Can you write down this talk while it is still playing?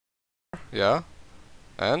Yeah?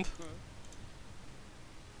 And?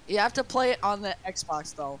 You have to play it on the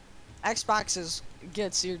Xbox though.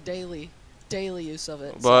 Gets your daily use of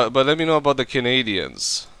it. But So. but let me know about the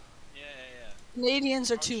Canadians. Yeah, yeah, yeah.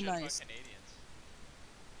 Canadians are Talk too shit about nice. Canadians.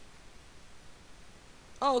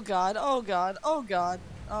 Oh god, oh god, oh god.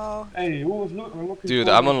 Oh. Hey, who was looking Dude,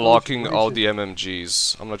 for I'm my coach unlocking all racist? the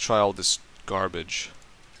MMGs. I'm gonna try all this garbage.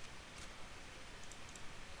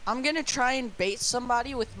 I'm gonna try and bait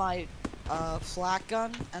somebody with my flak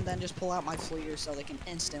gun and then just pull out my fleer so they can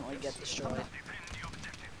instantly get destroyed.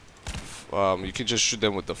 You can just shoot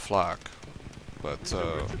them with the flak. But,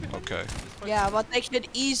 okay. Yeah, but they could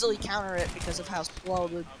easily counter it because of how slow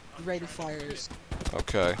the rate of fire is.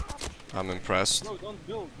 Okay. I'm impressed. Bro, don't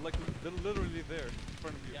build. Like, they're literally there in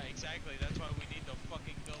front of you. Yeah, exactly. That's why we need the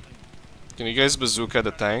fucking building. Can you guys bazooka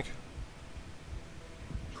the tank?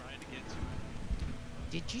 Trying to get to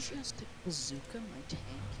Did you just bazooka my tank?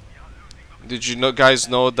 Did you guys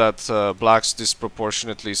know that blacks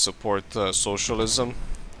disproportionately support socialism?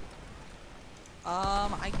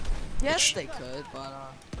 I guess they could, but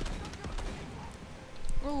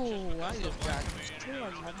oh, I just got destroyed. by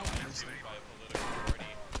a political party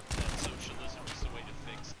that socialism is the way to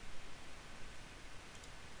fix.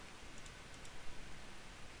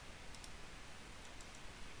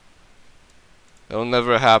 It'll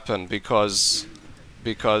never happen because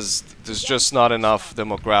there's just not enough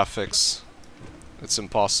demographics. It's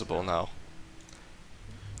impossible now.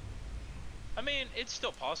 I mean, it's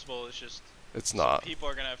still possible. It's just It's not. people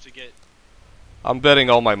are gonna have to get. I'm betting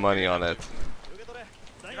all my money on it.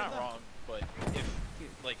 You're not wrong, but if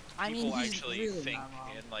like I mean, people he's actually really think not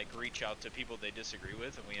wrong. and like reach out to people they disagree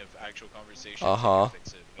with, and we have actual conversations, Uh-huh. we can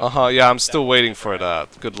fix it. Yeah, I'm still waiting for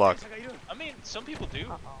that. Good luck. I mean, some people do.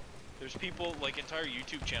 There's people, like entire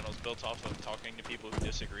YouTube channels built off of talking to people who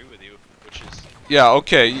disagree with you, which is... Yeah,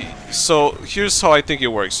 okay. So here's how I think it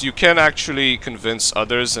works. You can actually convince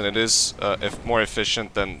others, and it is more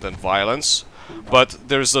efficient than violence. But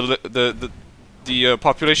there's the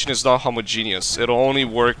population is not homogeneous. It'll only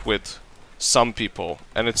work with some people,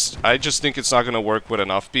 and I just think it's not gonna work with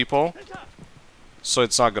enough people. So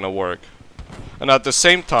it's not gonna work. And at the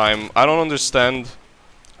same time, I don't understand,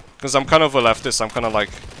 because I'm kind of a leftist. I'm kind of like...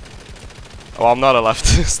 Well, I'm not a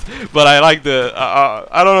leftist, but I like the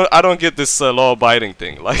I don't get this law-abiding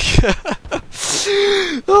thing. Like,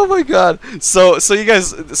 oh my god. So you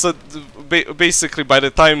guys, basically, by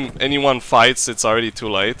the time anyone fights, it's already too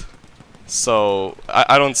late. So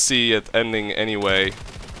I don't see it ending anyway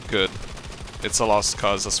good. It's a lost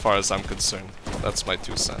cause as far as I'm concerned. That's my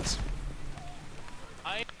 2 cents.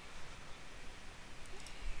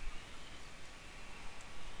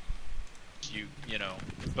 You know,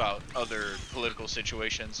 about other political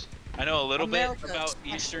situations. I know a little bit about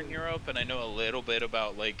Eastern Europe, and I know a little bit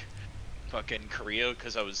about like fucking Korea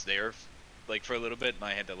because I was there like for a little bit, and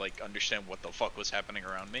I had to like understand what the fuck was happening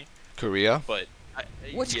around me. Korea? But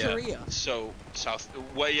What's Korea? So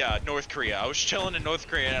North Korea. I was chilling in North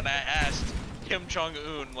Korea, and I asked Kim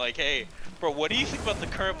Jong-un like, "Hey, bro, what do you think about the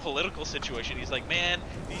current political situation?" He's like, "Man,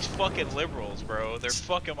 these fucking liberals, bro, they're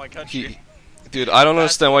fucking my country." Dude, I don't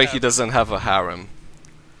understand why he doesn't have a harem.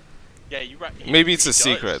 Yeah, you're right. Maybe it's a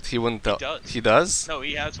secret. He wouldn't tell. He does? No,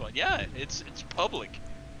 he has one. Yeah, it's public.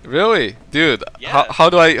 Really, dude? Yeah. How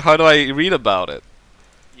do I read about it?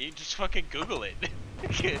 You just fucking Google it.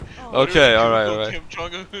 Okay, all right. Kim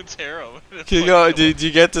Jong Un's harem. Can you go? Did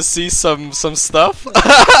you get to see some stuff?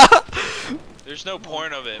 There's no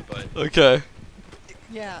porn of it, but. Okay.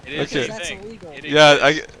 Yeah. It is Okay. That's illegal.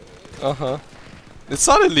 Yeah, It's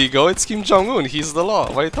not illegal. It's Kim Jong Un. He's the law.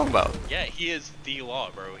 What are you talking about? Yeah, he is the law,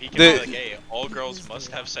 bro. He can be like, hey, all girls must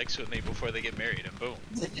have sex with me before they get married, and boom.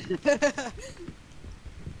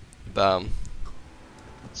 Damn.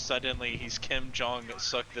 Suddenly, he's Kim Jong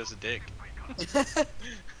sucked as a dick.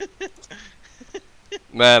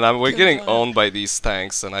 Man, we're getting owned by these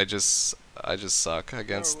tanks, and I just suck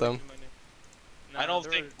against them. I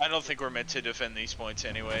don't think we're meant to defend these points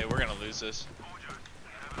anyway. We're gonna lose this.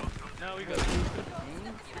 No, we got.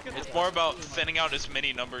 It's more about thinning out as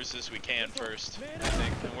many numbers as we can first, I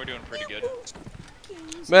think, and we're doing pretty good.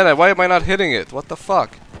 Man, why am I not hitting it? What the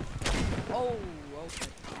fuck? Oh, okay.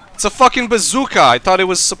 It's a fucking bazooka! I thought it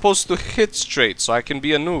was supposed to hit straight, so I can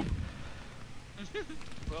be a noob.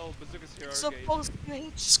 Well, bazookas here are Supposed to be.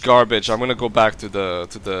 It's garbage. I'm gonna go back to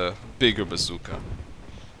the bigger bazooka.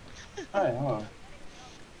 Hey, hello.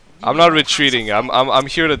 I'm not retreating. I'm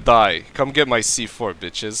here to die. Come get my C4,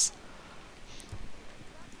 bitches.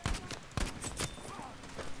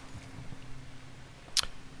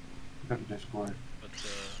 Discord. But,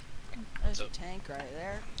 There's a tank right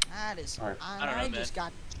there. That is. Alright. I don't know, I just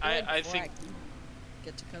got I think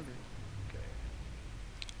get to cover.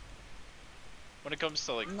 When it comes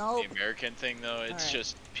to like Nope. the American thing, though, it's Alright.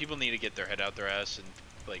 just people need to get their head out their ass and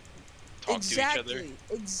like talk Exactly. to each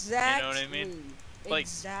other. Exactly. You know what I mean? Like,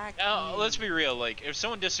 exactly. let's be real. Like, if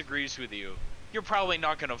someone disagrees with you, you're probably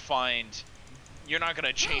not gonna find. You're not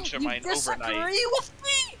gonna change their mind overnight. Disagree with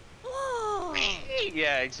me?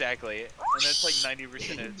 Yeah, exactly. And that's like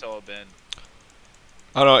 90% of it's all been.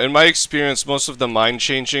 I don't know, in my experience, most of the mind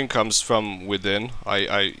changing comes from within.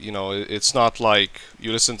 You know, it's not like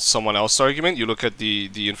you listen to someone else's argument, you look at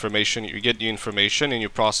the information, you get the information and you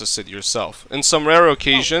process it yourself. In some rare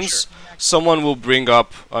occasions, someone will bring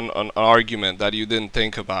up an argument that you didn't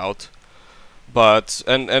think about. But,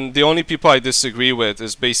 and the only people I disagree with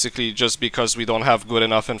is basically just because we don't have good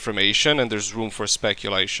enough information and there's room for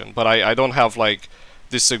speculation. But I don't have like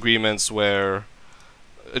disagreements where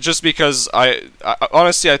just because I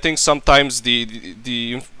honestly I think sometimes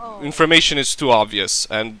the information is too obvious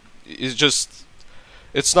and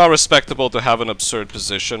it's not respectable to have an absurd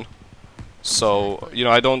position. So you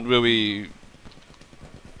know, I don't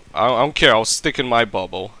care. I'll stick in my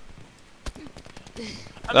bubble.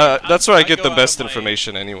 That's where I get the best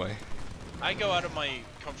information anyway. I go out of my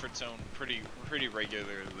comfort zone pretty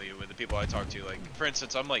regularly with the people I talk to. Like, for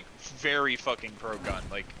instance, I'm like very fucking pro-gun.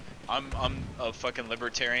 Like, I'm a fucking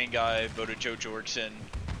libertarian guy, voted Joe Jorgensen,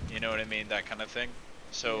 you know what I mean, that kind of thing.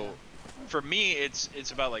 So, for me,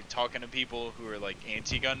 it's about like talking to people who are like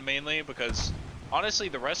anti-gun mainly, because honestly,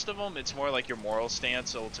 the rest of them, it's more like your moral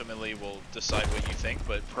stance ultimately will decide what you think.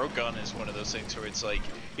 But pro-gun is one of those things where it's like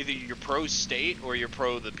either you're pro-state or you're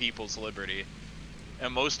pro the people's liberty,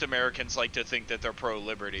 and most Americans like to think that they're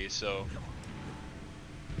pro-liberty. So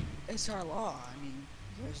it's our law. I mean,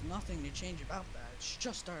 there's nothing to change about that. It's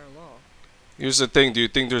just our law. Here's the thing, do you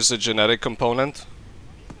think there's a genetic component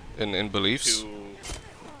in beliefs?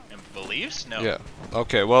 In beliefs? No. Yeah.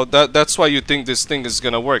 Okay, well that's why you think this thing is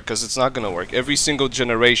gonna work, because it's not gonna work. Every single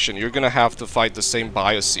generation, you're gonna have to fight the same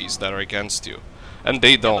biases that are against you. And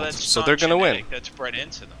they don't, so they're gonna win. That's bred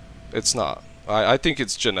into them. It's not. I think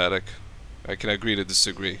it's genetic. I can agree to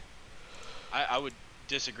disagree. I would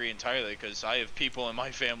disagree entirely, because I have people in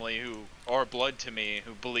my family who are blood to me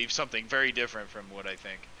who believe something very different from what I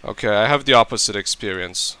think. Okay, I have the opposite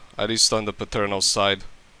experience, at least on the paternal side.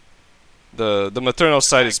 The maternal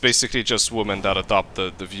side is basically just women that adopt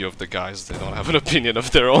the view of the guys. They don't have an opinion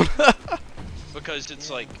of their own. Because it's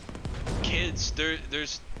like, kids,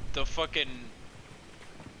 there's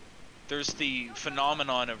the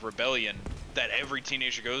phenomenon of rebellion that every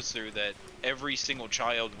teenager goes through, that every single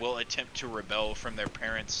child will attempt to rebel from their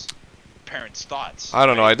parents' thoughts. I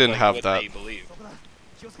don't know, I didn't like have what that. they believe.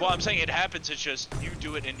 Well, I'm saying it happens, it's just you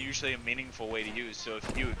do it in usually a meaningful way to use. So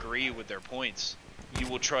if you agree with their points,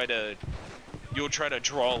 you'll try to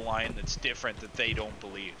draw a line that's different that they don't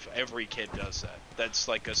believe. Every kid does that. That's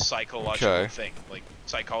like a psychological thing. Like,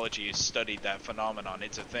 psychology has studied that phenomenon.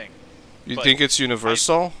 It's a thing. You think it's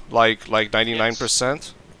universal? Like 99%?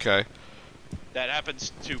 Yes. Okay. That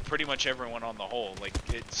happens to pretty much everyone on the whole. Like,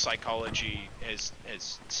 psychology has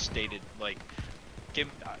stated, like,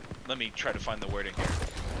 let me try to find the wording here.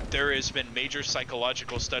 There has been major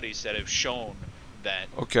psychological studies that have shown that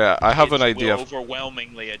okay, I have an idea. Will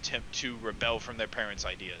overwhelmingly attempt to rebel from their parents'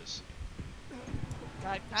 ideas.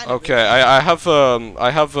 Okay, I have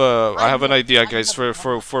an idea, guys,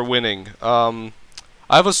 for winning. I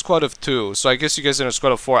have a squad of 2, so I guess you guys are in a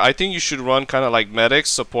squad of 4. I think you should run kind of like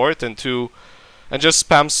medics, support, and just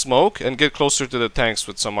spam smoke and get closer to the tanks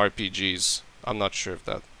with some RPGs. I'm not sure if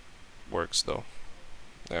that works though.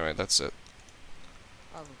 Alright, that's it.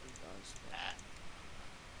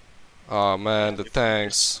 Oh man, the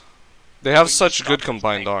tanks. They have such good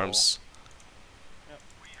combined arms.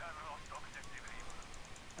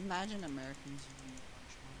 Imagine Americans.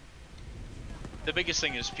 The biggest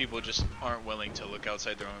thing is people just aren't willing to look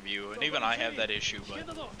outside their own view, and even I have that issue, but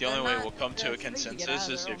the only way we'll come to a consensus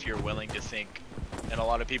is if you're willing to think, and a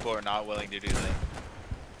lot of people are not willing to do that.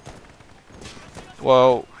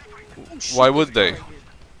 Well, why would they?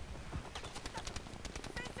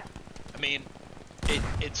 I mean,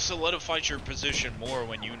 it solidifies your position more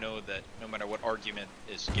when you know that no matter what argument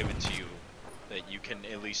is given to you, that you can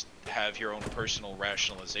at least have your own personal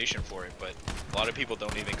rationalization for it, but a lot of people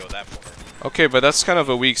don't even go that far. Okay, but that's kind of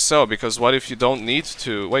a weak sell, because what if you don't need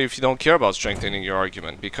to, what if you don't care about strengthening your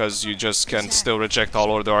argument, because you just can still reject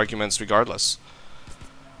all other arguments regardless?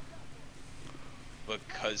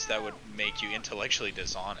 Because that would make you intellectually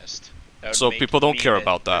dishonest. So people don't care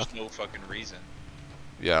about that. There's no fucking reason.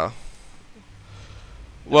 Yeah.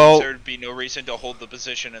 Well, there'd be no reason to hold the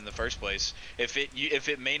position in the first place. If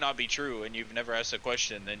it may not be true and you've never asked a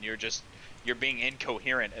question, then you're being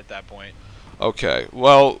incoherent at that point. okay.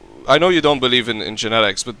 Well, I know you don't believe in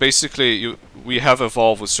genetics, but basically we have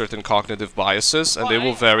evolved with certain cognitive biases, and they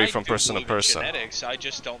will vary from person to person. Genetics, I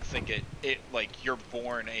just don't think it like you're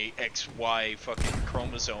born a XY fucking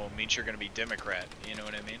chromosome means you're gonna be Democrat. You know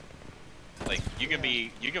what I mean? Like you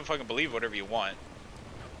can fucking believe whatever you want.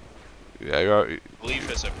 Yeah, you are.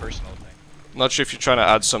 Belief is a personal thing. Not sure if you're trying to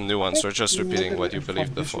add some nuance or just repeating what you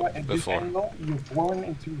believed This angle, you're born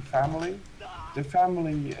into a family. The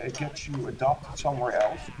family gets you adopted somewhere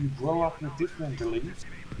else. You grow up with different beliefs.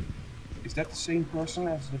 Is that the same person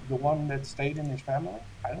as the one that stayed in his family?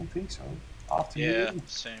 I don't think so. After Yeah, you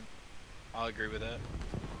same. I'll agree with that.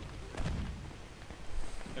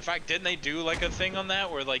 In fact, didn't they do like a thing on that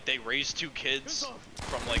where like they raised 2 kids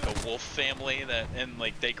from like a wolf family and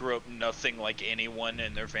like they grew up nothing like anyone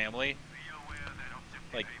in their family?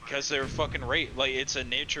 Like, cause they're fucking like it's a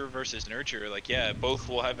nature versus nurture. Like, yeah, both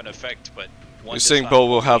will have an effect, but one. You're saying both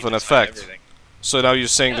will have an effect. Everything. So now you're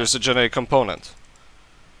saying there's a genetic component.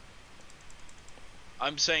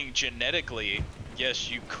 I'm saying genetically, yes,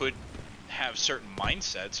 you could have certain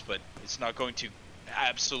mindsets, but it's not going to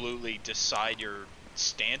absolutely decide your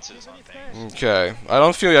stances on things. Okay, I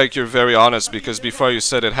don't feel like you're very honest because before you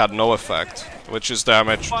said it had no effect, which is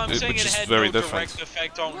damage, Well, I'm saying which it is had very no different. direct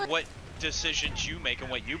effect on what decisions you make and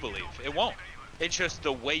what you believe. It won't. It's just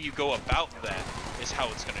the way you go about that is how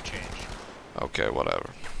it's going to change. Okay, whatever.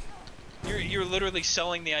 You're literally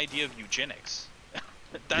selling the idea of eugenics.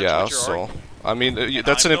 That's Yeah, what you're so arguing. I mean And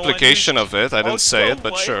that's an I'm the one implication who's- of it. I didn't say so it,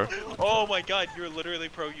 but what? sure. Oh my god, you're literally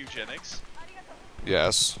pro eugenics.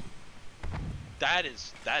 Yes.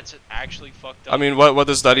 That's actually fucked up. I mean, what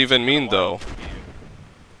does that even mean, though?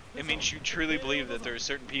 It means you truly believe that there are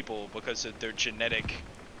certain people, because of their genetic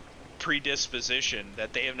predisposition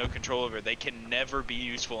that they have no control over, they can never be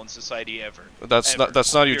useful in society ever. That's Ever. not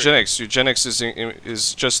Period. eugenics. Eugenics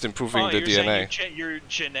is just improving the you're DNA. saying your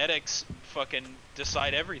genetics fucking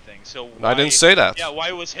decide everything. So I didn't say that. Yeah,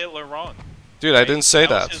 why was Hitler wrong? Dude, I didn't say That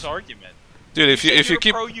was that. his argument. Dude, if you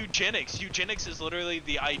keep pro eugenics, eugenics is literally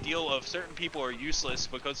the ideal of certain people are useless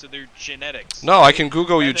because of their genetics. No, I can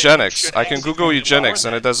Google And then eugenics. you I can should Google execute eugenics, more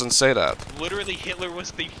and it than- doesn't say that. Literally, Hitler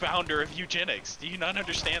was the founder of eugenics. Do you not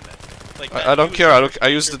understand that? Like, I don't care. I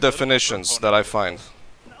use the definitions that I find.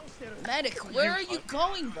 Medic, where are you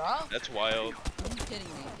going, bro? That's wild. Are you kidding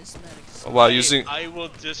me? This medic is While using I will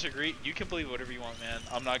disagree. You can believe whatever you want, man.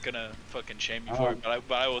 I'm not gonna fucking shame you for it, but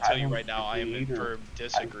I will tell you right now, I am in firm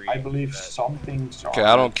disagree. I believe that some things are. okay,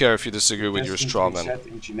 I don't care if you disagree with your destined straw to be man. set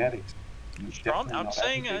in genetics. Definitely I'm not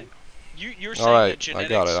saying everything. you're saying Alright, that I genetics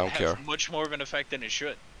got it, I don't has care. much more of an effect than it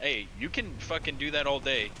should. Hey, you can fucking do that all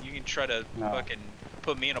day. You can try to No. fucking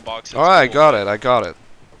put me in a box. All right, I got it. I got it.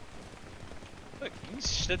 Look, you can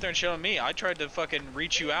sit there and show me. I tried to fucking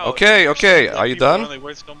reach you out. Okay, You're okay, saying that are you people done? Only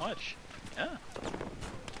worth so much. Yeah.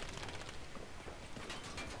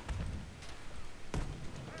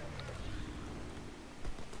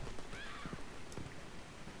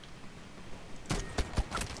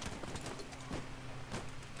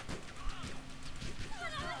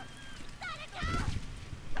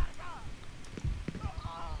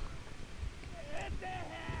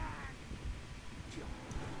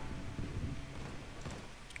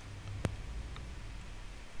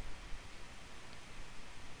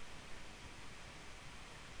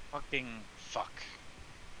 Fucking fuck.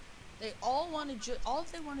 They all want to all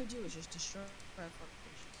they want to do is just destroy our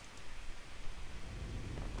fortifications.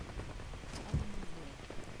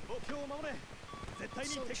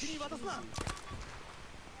 So cheesy.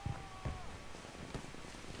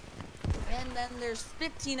 And then there's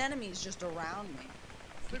 15 enemies just around me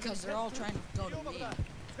because they're all trying to go to me.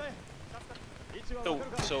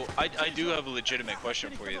 So I do have a legitimate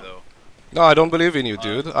question for you though. No, I don't believe in you,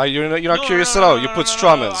 dude. You're not curious at all. You put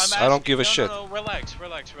strawmans. I don't give a shit. No, relax.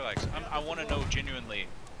 I want to know genuinely,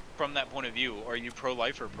 from that point of view, are you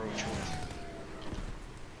pro-life or pro-choice?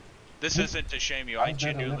 This isn't to shame you. I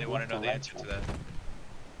genuinely want to know the answer to that.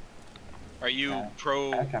 Are you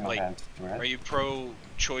pro, I cannot like, answer that. are you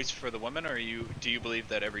pro-choice for the women, or do you believe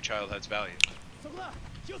that every child has value?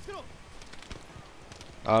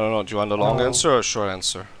 I don't know. Do you want a long answer or a short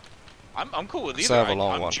answer? I'm cool with 'Cause either. I have a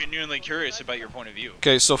long I'm one. genuinely curious about your point of view.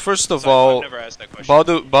 Okay, so first of So all, I've never asked that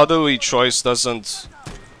question. bodily choice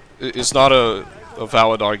is not a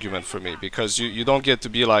valid argument for me because you don't get to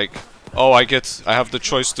be like, oh, I have the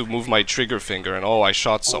choice to move my trigger finger and oh, I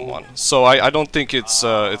shot someone. So I don't think it's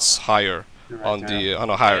higher on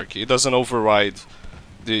a hierarchy. It doesn't override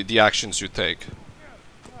the actions you take.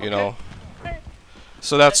 You know.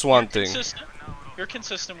 So that's one You're thing. consistent. You're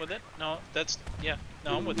consistent with it. No, that's yeah.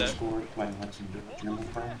 No, I'm with that.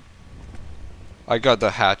 I got the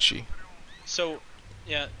hatchy. So,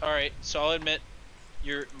 yeah. All right. So I'll admit,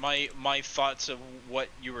 my thoughts of what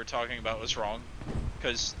you were talking about was wrong,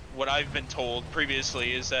 because what I've been told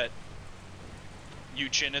previously is that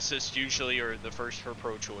eugenicists usually are the first for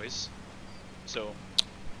pro-choice. So.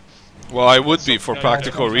 Well, I would be for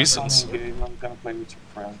practical reasons. I'm gonna play with some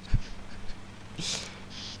friends.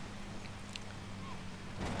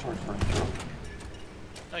 Sorry for the joke.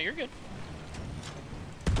 No, you're good.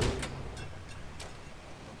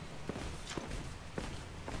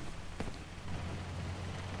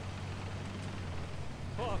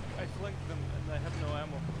 Fuck, I flanked them and I have no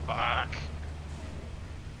ammo. Fuck.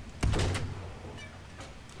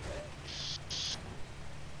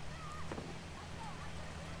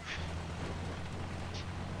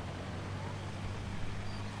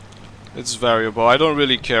 It's variable. I don't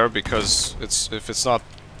really care because if it's not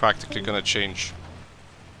practically gonna change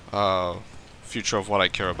future of what I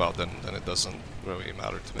care about, then it doesn't really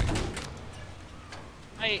matter to me.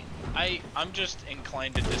 I'm just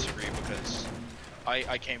inclined to disagree because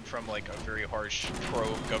I came from like a very harsh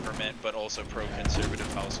pro-government but also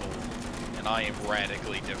pro-conservative household, and I am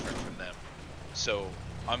radically different from them. So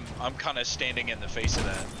I'm kind of standing in the face of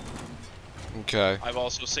that. Okay. I've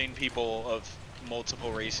also seen people of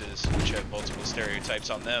multiple races which have multiple stereotypes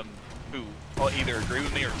on them who either agree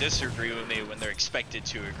with me or disagree with me when they're expected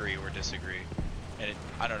to agree or disagree. And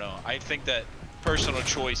I don't know. I think that personal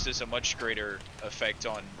choice is a much greater effect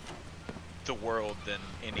on the world than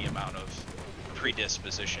any amount of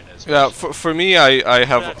predisposition is. Yeah, for me,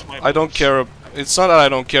 I don't care. It's not that I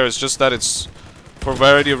don't care. It's just that it's, for a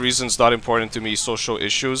variety of reasons, not important to me. Social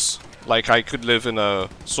issues, like I could live in a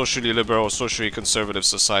socially liberal, socially conservative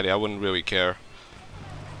society. I wouldn't really care.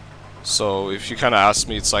 So if you kind of ask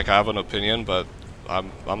me, it's like I have an opinion, but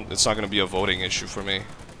it's not going to be a voting issue for me.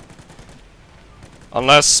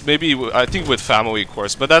 Unless maybe I think with family, of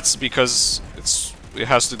course, but that's because it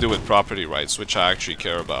has to do with property rights, which I actually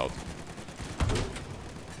care about.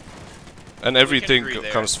 And everything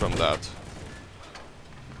comes from that.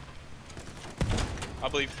 I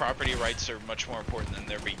believe property rights are much more important than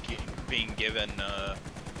they're being given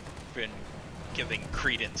giving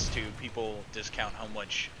credence to. People discount how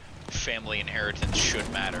much family inheritance should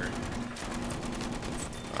matter.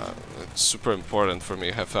 It's super important for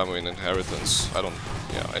me to have family and inheritance. I don't,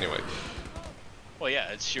 yeah, anyway. Well,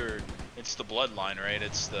 yeah, it's the bloodline, right?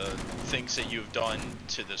 It's the things that you've done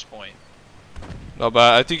to this point. No,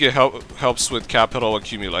 but I think it helps with capital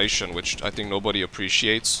accumulation, which I think nobody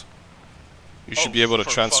appreciates. You should be able to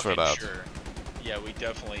transfer that. Sure. Yeah, we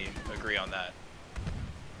definitely agree on that.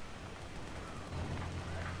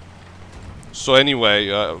 So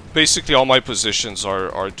anyway, basically all my positions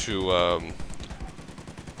are to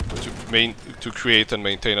create and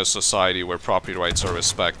maintain a society where property rights are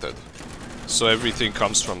respected. So everything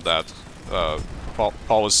comes from that.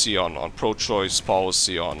 Policy on pro-choice,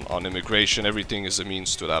 policy on immigration, everything is a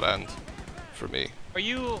means to that end, for me. Are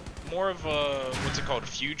you more of a, what's it called,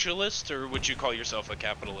 futurist, or would you call yourself a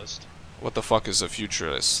capitalist? What the fuck is a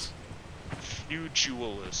futurist?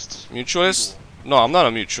 Mutualist. Mutualist? No, I'm not a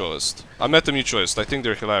mutualist. I met a mutualist. I think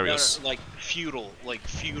they're hilarious. No, like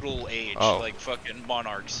feudal age, oh. Like fucking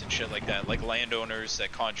monarchs and shit like that, like landowners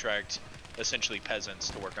that contract essentially peasants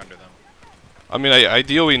to work under them. I mean,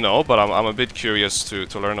 ideally no, but I'm a bit curious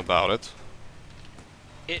to learn about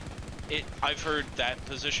it. I've heard that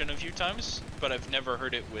position a few times, but I've never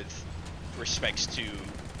heard it with respects to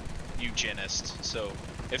eugenists. So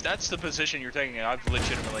if that's the position you're taking, I've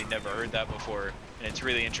legitimately never heard that before, and it's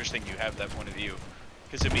really interesting you have that point of view,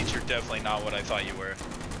 because it means you're definitely not what I thought you were.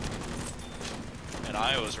 And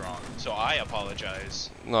I was wrong, so I apologize.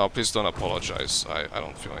 No, please don't apologize. I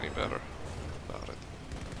don't feel any better about it.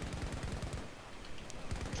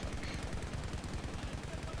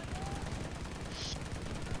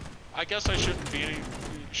 I guess I shouldn't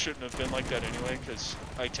have been like that anyway, because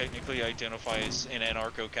I technically identify as an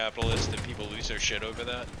anarcho-capitalist and people lose their shit over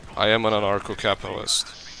that. I am an anarcho-capitalist.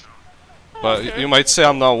 But okay, you might say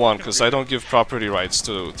I'm not one, because I don't give property rights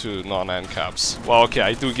to non-ANCAPs. Well, okay,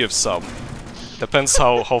 I do give some. Depends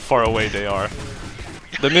how far away they are.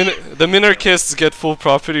 The minarchists get full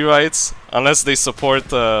property rights, unless they support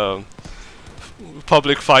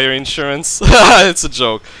public fire insurance. It's a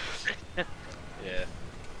joke.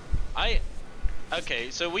 Okay,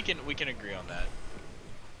 so we can agree on that.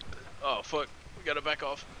 Oh fuck, we gotta back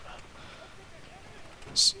off.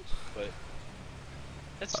 But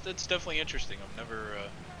that's definitely interesting. I've never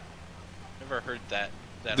heard that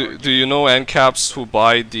Do you know NCAPs who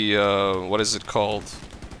buy the what is it called?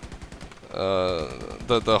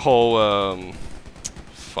 The whole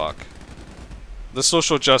fuck. The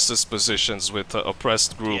social justice positions with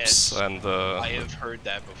oppressed groups yes, and I have heard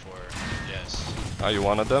that before. Yes. Are you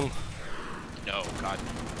one of them? No, God.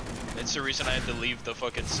 It's the reason I had to leave the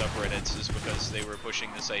fucking subreddits is because they were pushing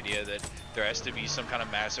this idea that there has to be some kind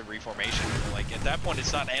of massive reformation. Like, at that point,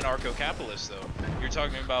 it's not anarcho-capitalist, though. You're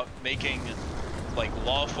talking about making, like,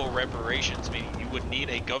 lawful reparations, meaning you would need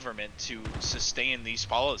a government to sustain these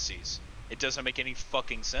policies. It doesn't make any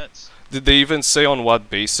fucking sense. Did they even say on what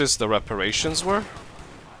basis the reparations were?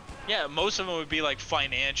 Yeah, most of them would be like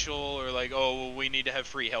financial or like, oh, well, we need to have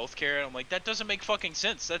free healthcare. And I'm like, that doesn't make fucking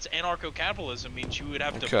sense. That's anarcho-capitalism. Means you would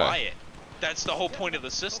have to buy it. That's the whole point of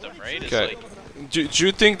the system, right? It's Okay. like, Do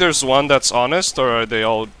you think there's one that's honest, or are they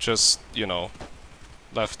all just, you know,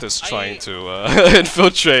 leftists trying to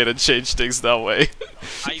infiltrate and change things that way?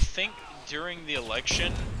 I think during the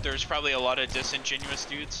election, there's probably a lot of disingenuous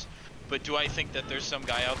dudes. But do I think that there's some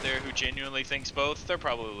guy out there who genuinely thinks both? There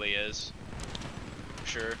probably is.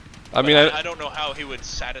 Sure. I mean, I don't know how he would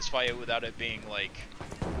satisfy it without it being, like,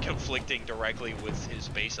 conflicting directly with his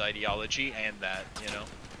base ideology and that, you know?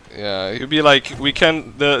 Yeah, he'd be like, we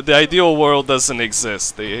can, the ideal world doesn't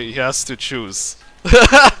exist. He has to choose.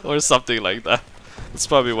 Or something like that. That's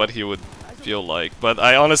probably what he would feel like. But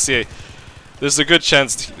I honestly, there's a good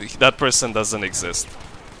chance that person doesn't exist.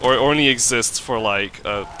 Or only exists for like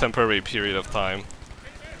a temporary period of time.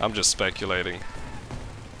 I'm just speculating.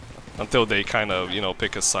 Until they kind of, you know,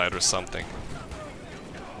 pick a side or something.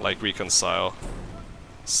 Like reconcile.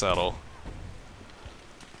 Settle.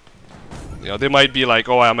 You know, they might be like,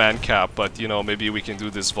 oh, I'm ANCAP, but, you know, maybe we can do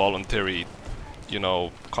this voluntary, you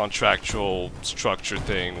know, contractual structure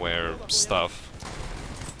thing where stuff.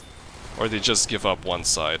 Or they just give up one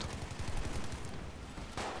side.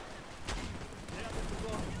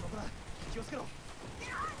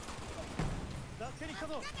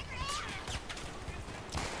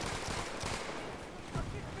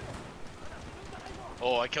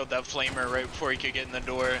 Oh, I killed that flamer right before he could get in the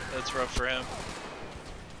door. That's rough for him.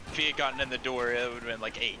 If he had gotten in the door, it would have been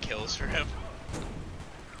like 8 kills for him.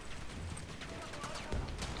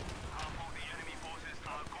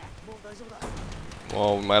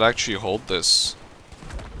 Well, we might actually hold this.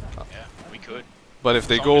 Yeah, we could. But if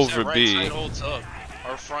they As go long as over that right B... side holds up.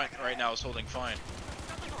 Our front right now is holding fine.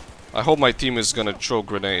 I hope my team is gonna throw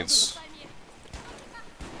grenades.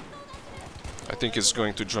 I think it's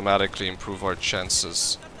going to dramatically improve our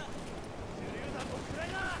chances.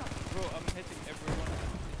 Bro, I'm hitting everyone and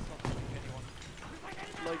it's not hitting anyone.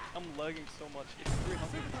 Like, I'm lagging so much. It's 300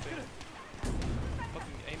 ping.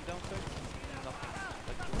 Fucking aim down thing. Nothing.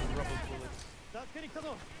 Like, rubber bullets.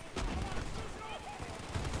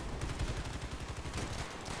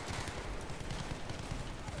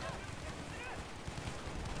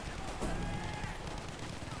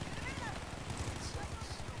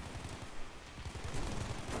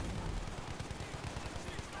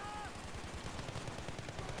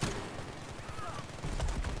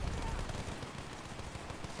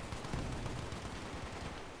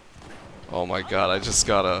 Oh my god, I just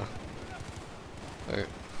gotta...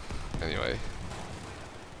 Anyway.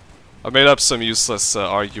 I made up some useless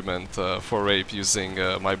argument for rape using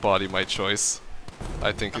my body, my choice.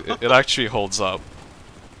 I think it actually holds up.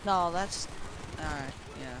 No, that's... Alright,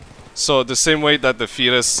 yeah. So, the same way that the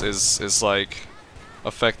fetus is like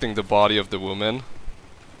affecting the body of the woman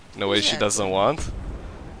in a way she doesn't want,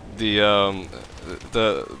 the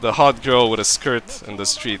hot girl with a skirt in the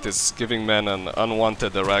street is giving men an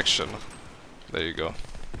unwanted erection. There you go.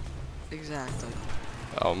 Exactly.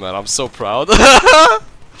 Oh man, I'm so proud.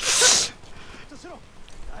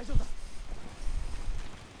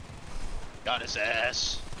 Got his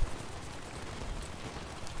ass.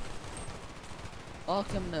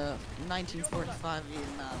 Welcome to 1945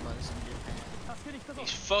 Vietnam, brothers in Japan.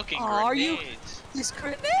 These fucking Are you? grenades. These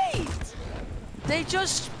grenades! They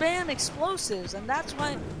just spam explosives, and that's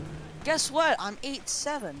why... Guess what? I'm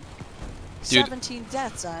 8-7. 17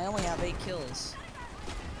 deaths, I only have 8 kills.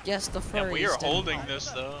 Guess the furries. And we are holding this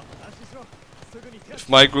though. If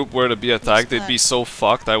my group were to be attacked, they'd be so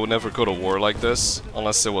fucked I would never go to war like this.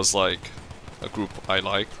 Unless it was like a group I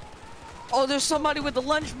liked. Oh, there's somebody with the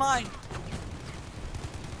lunge mine!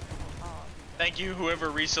 Thank you, whoever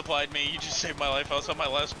resupplied me. You just saved my life. I was on my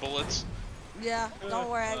last bullets. Yeah, don't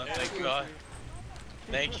worry. Thank God.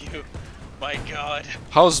 Thank you. My God.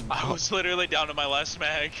 I was literally down to my last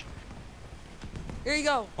mag. Here you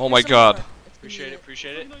go. Oh my God. More. Appreciate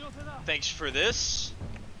it. Thanks for this.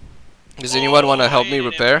 Does anyone want to help me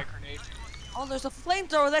repair? Oh, there's a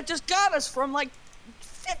flamethrower that just got us from like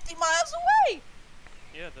 50 miles away!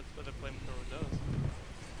 Yeah, that's what a flamethrower does.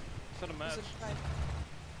 It's not a match.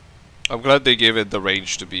 I'm glad they gave it the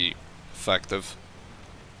range to be effective.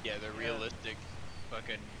 Yeah, they're realistic.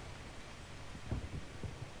 Fucking.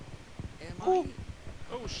 Oh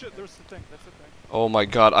shit, there's the thing, that's the thing. Oh my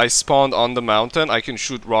god, I spawned on the mountain. I can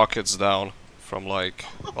shoot rockets down from like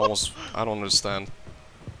almost. I don't understand.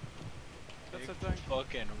 That's the thing.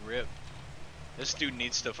 Fucking rip. This dude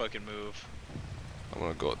needs to fucking move. I'm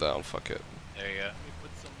gonna go down. Fuck it. There you go. Let me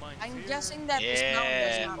put some mines I'm here. guessing that this mountain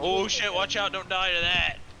does Yeah. not Oh move. shit! Watch out! Don't die to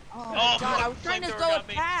that. Oh, Oh, god, I was trying to flamethrower throw a got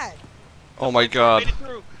me. pad. Oh my Flamethrower god. Made it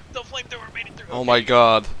through. The flamethrower made it through. Oh my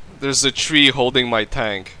god. There's a tree holding my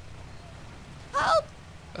tank. Help!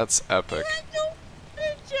 That's epic.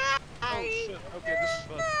 Oh shit, okay, this is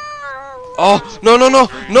bad. Oh no no no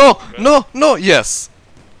no no no! Yes.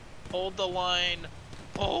 Hold the line.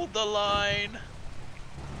 Hold the line.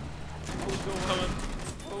 Who's going?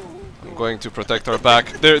 I'm going to protect our back.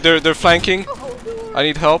 They're flanking. I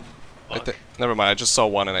need help. Fuck. Never mind. I just saw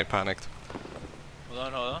one and I panicked. Hold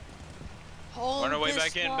on, hold on. Hold Run our way this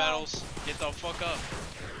back in, line. Battles. Get the fuck up.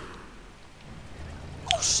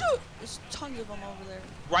 Oh shoot! There's tons of them over there.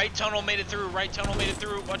 Right tunnel made it through. Right tunnel made it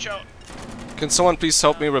through. Watch out. Can someone please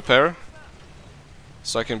help me repair?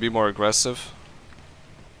 So I can be more aggressive.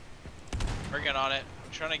 Working on it.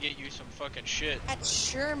 I'm trying to get you some fucking shit. At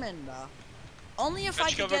Sherman, bro. Only if I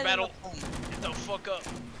Touch could cover get battle. in the plane. Get the fuck up.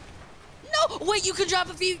 No! Wait, you can drop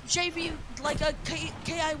a JV like a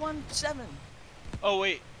KI-17. Oh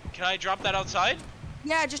wait. Can I drop that outside?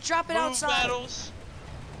 Yeah, just drop it Move, outside. Battles.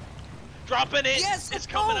 Dropping it. Yes, It's let's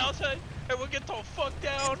coming go. outside. Everyone get the fuck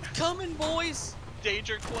down. Coming, boys.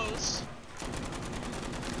 Danger close.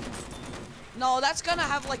 No, that's gonna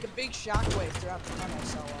have like a big shockwave throughout the tunnel,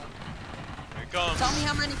 so Here it comes. tell me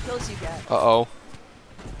how many kills you get. Uh-oh.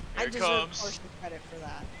 I Here it deserve comes. portion credit for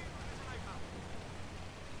that.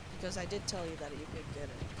 Because I did tell you that you could get it.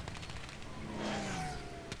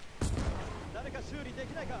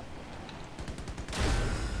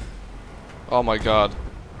 Oh my god.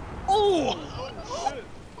 Oh!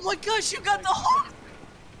 Oh my gosh, you got the whole...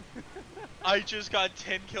 I just got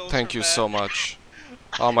 10 kills. Thank from you that. so much.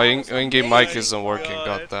 Oh, my in-game mic isn't working.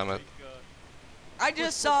 God damn it. I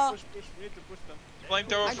just saw... Push, we need to push them.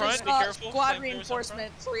 Flamethrower I front. just Be saw careful. squad Flamethrowers up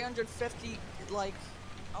reinforcement, 350, like...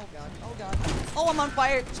 Oh god, oh god. Oh, I'm on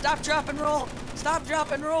fire! Stop, drop, and roll! Stop,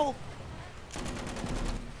 drop, and roll!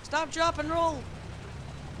 Stop, drop, and roll!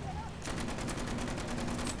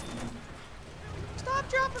 Stop,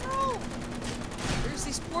 drop, and roll! There's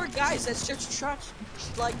these poor guys that's just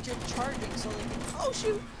like just charging so they can... Oh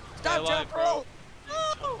shoot! Stop, Stay alive, drop, roll!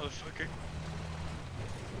 front. No! Motherfucker.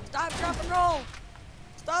 Stop, drop, and roll!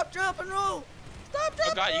 Stop, drop, and roll! Stop, drop,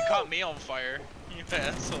 Oh god, and you roll! caught me on fire. You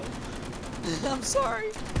asshole. I'm sorry.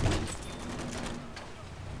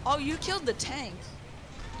 Oh, you killed the tank.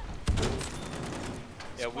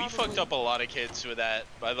 Yeah, we Probably- fucked up a lot of kids with that.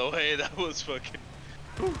 By the way, that was fucking.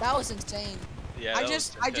 That was insane. Yeah. I that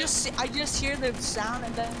just was I just hear the sound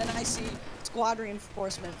and then I see squad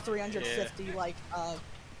reinforcement 350 like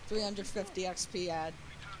 350 XP ad.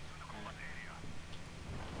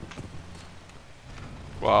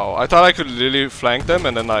 Wow, I thought I could literally flank them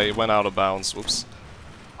and then I went out of bounds. Whoops.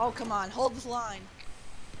 Oh come on, hold this line.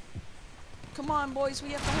 Come on, boys, we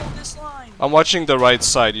have to hold this line. I'm watching the right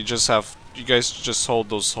side. You guys just hold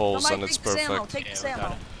those holes Somebody and it's take this ammo, perfect. take this Yeah, we got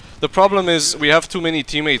ammo. it. The problem is we have too many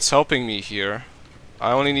teammates helping me here.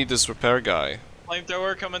 I only need this repair guy.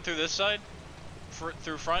 Flamethrower coming through this side.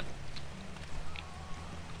 Through front.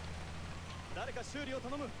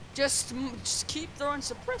 Just keep throwing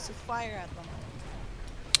suppressive fire at them.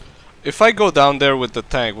 If I go down there with the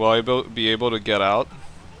tank, will I be able to get out?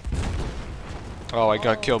 Oh, I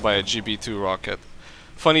got killed by a GB2 rocket.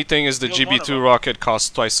 Funny thing is the Killed one of GB2 them. rocket costs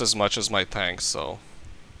twice as much as my tank, so...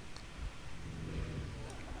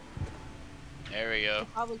 There we go.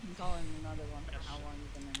 Probably can call in another one for how long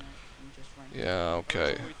you've been in there and just run. Yeah,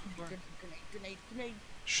 okay. Grenade.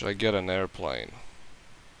 Should I get an airplane?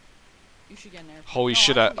 You should get an airplane. Holy No,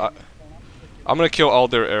 shit, I can get I- an airplane. I'm gonna kill all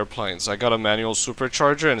their airplanes. I got a manual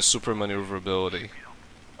supercharger and a super maneuverability.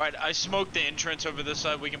 Alright, I smoked the entrance over this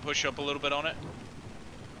side. We can push up a little bit on it.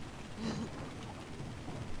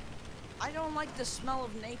 I don't like the smell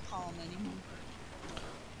of napalm anymore.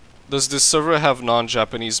 Does this server have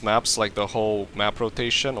non-Japanese maps, like the whole map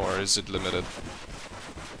rotation, or is it limited?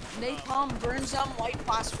 Napalm burns them, white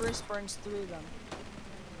phosphorus burns through them.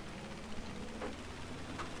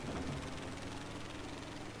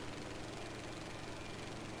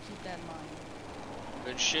 Keep that in mind.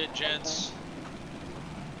 Good shit, gents.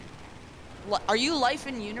 Are you Life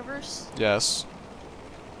in Universe? Yes.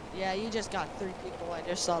 Yeah, you just got 3 people. I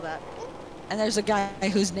just saw that. And there's a guy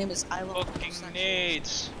whose name is aslong. Fucking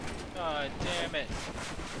nades. God damn it.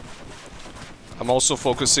 I'm also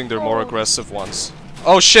focusing their more aggressive ones.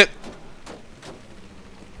 Oh shit!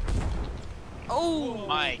 Oh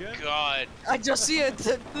My god. I just see it.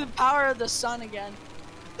 The power of the sun again.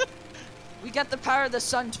 We got the power of the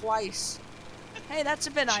sun twice. Hey, that's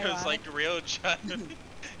a bit ironic. Just like real Japan.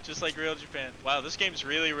 Just like real Japan. Wow, this game's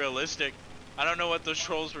really realistic. I don't know what those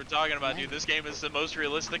trolls were talking about, dude. This game is the most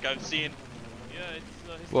realistic I've seen. Yeah, it's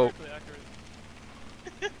historically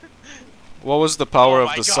accurate. What was the power Oh of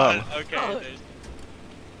my the god. sun? Okay. Oh. there's-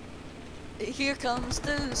 Here comes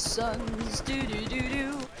the sun, doo doo doo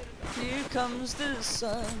doo. Here comes the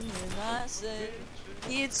sun, and I say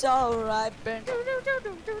it's alright. I'm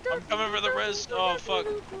coming for the res. Oh fuck.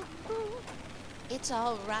 It's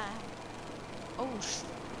alright. Oh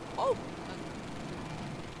oh.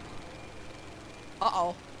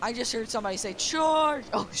 Uh-oh. I just heard somebody say charge.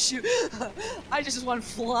 Oh shoot. I just went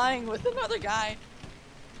flying with another guy.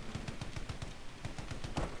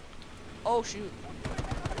 Oh shoot.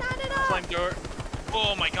 Flame door.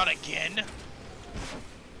 Oh my god, again?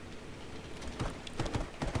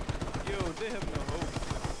 Yo, they have no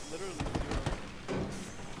hope. Literally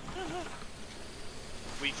zero.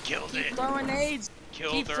 We've killed Keep it. throwing nades.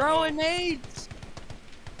 Killed Keep their throwing hope. nades.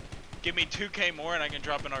 Give me 2k more and I can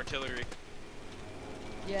drop an artillery.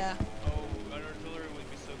 Yeah, Oh, an artillery would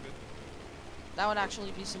be so good. that would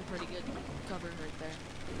actually be some pretty good cover right there.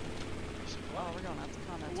 Oh, we're going out the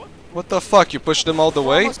comments. What? What the fuck? You pushed them all the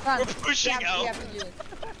way? Almost done. We're pushing Yeah, out. yeah, we do.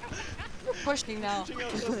 We're pushing now. Pushing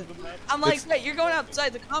out of the map. I'm like, wait, you're going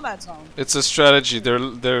outside the combat zone. It's a strategy.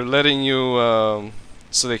 They're letting you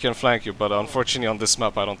so they can flank you, but unfortunately on this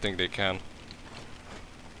map I don't think they can.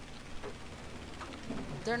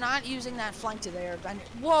 They're not using that flank to their advantage.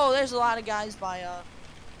 Whoa, there's a lot of guys by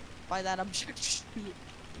that object.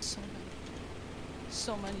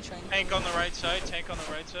 So many trains. Tank on the right side. Tank on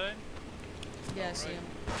the right side. Yeah, I see him.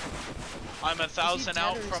 I'm 1,000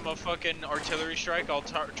 out dead or from is a fucking artillery strike. I'll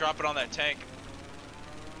drop it on that tank.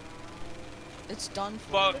 It's done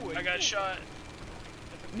for. Fuck, I got shot.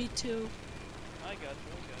 Me too. I got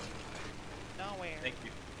you. Nowhere. Thank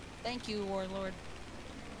you. Thank you, Warlord.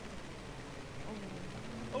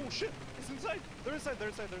 Oh shit! It's inside! They're inside, they're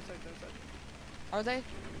inside, they're inside, they're inside. Are they?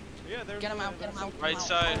 Yeah, they're Get him out, they're get him out. Right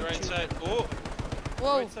side, right side. Oh,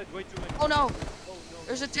 Whoa! Right side, way too many. Oh no! Oh no.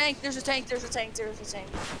 There's a tank, there's a tank, there's a tank, there's a tank.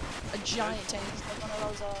 A giant tank. It's like one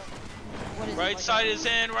of those, what is it? right like side a is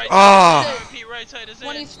in. Right Ah! side. Repeat, right side is in.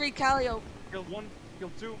 23 Callio. Killed one,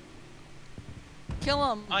 killed two. Kill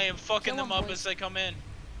them. I am fucking Kill them 'em, up boys. as they come in.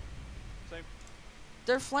 Same.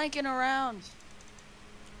 They're flanking around.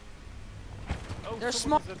 Oh, They're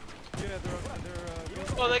someone small. is at- Yeah,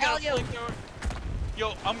 they're Oh, they got a Callio. flank.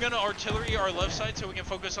 Yo, I'm gonna artillery our left side so we can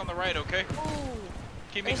focus on the right, okay? Ooh.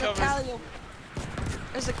 Keep me There's a covered. Callio.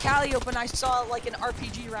 There's a Calliope and I saw like an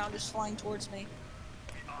RPG round just flying towards me.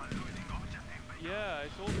 Yeah, I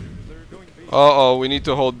told you, they're going B. Uh oh, we need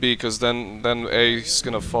to hold B because then A is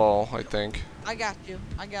gonna fall, I think. I got you.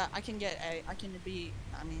 I can get A. I can be.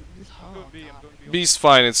 I mean. I'm going B, I'm God. going B. B's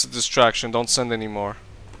fine, it's a distraction, don't send any more.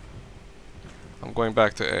 I'm going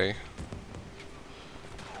back to A.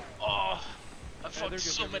 Oh, I Yeah, fucked they're good,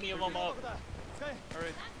 so they're many good, of they're them good. up.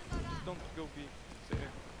 Alright, just don't go B. Stay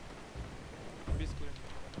A. B's clear.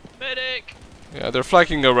 Medic! Yeah, they're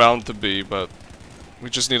flanking around to B, but we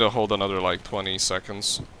just need to hold another like 20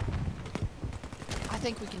 seconds. I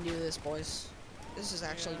think we can do this, boys. This is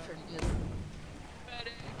actually Yeah. pretty good.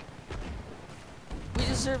 Medic! We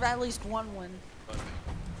deserve at least one win.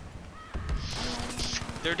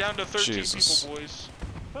 They're down to 13 Jesus. people, boys.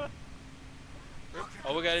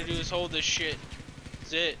 All we gotta do is hold this shit.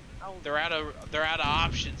 That's it. They're out of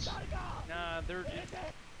options. Nah, they're...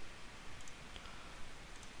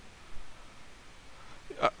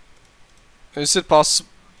 Is it possible?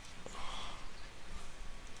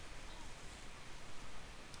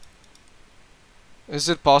 Is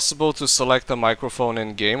it possible to select a microphone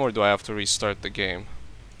in game, or do I have to restart the game?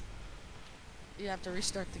 You have to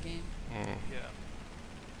restart the game. Yeah.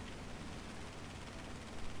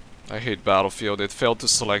 I hate Battlefield. It failed to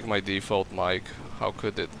select my default mic. How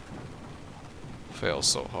could it fail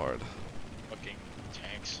so hard? Fucking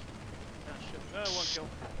tanks. Ah, shit. One kill.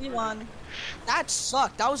 We won. That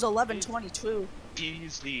sucked. That was 11-22.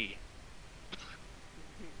 Easy.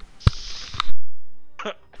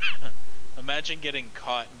 Imagine getting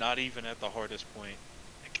caught not even at the hardest point.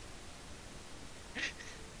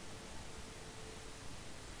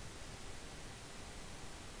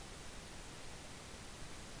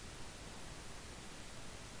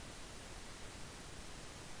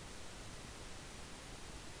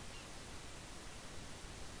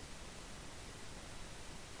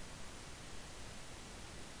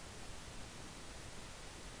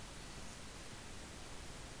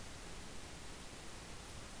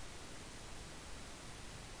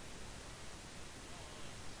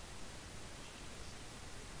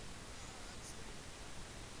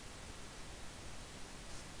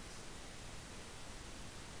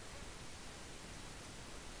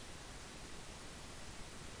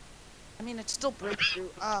 mean, it's still breakthrough.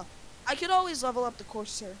 I could always level up the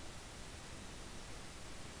Corsair.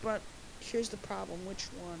 But here's the problem. Which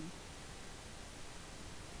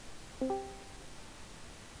one?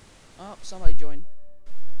 Oh, somebody joined.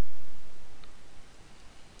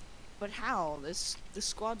 But how? This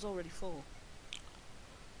squad's already full.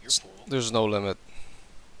 You're full. There's no limit.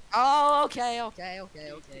 Oh, okay.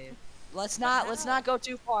 Let's not go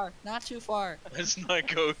too far. Not too far. Let's not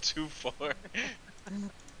go too far.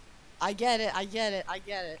 I get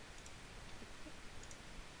it.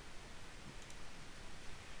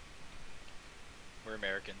 We're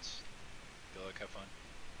Americans. Good luck, have fun.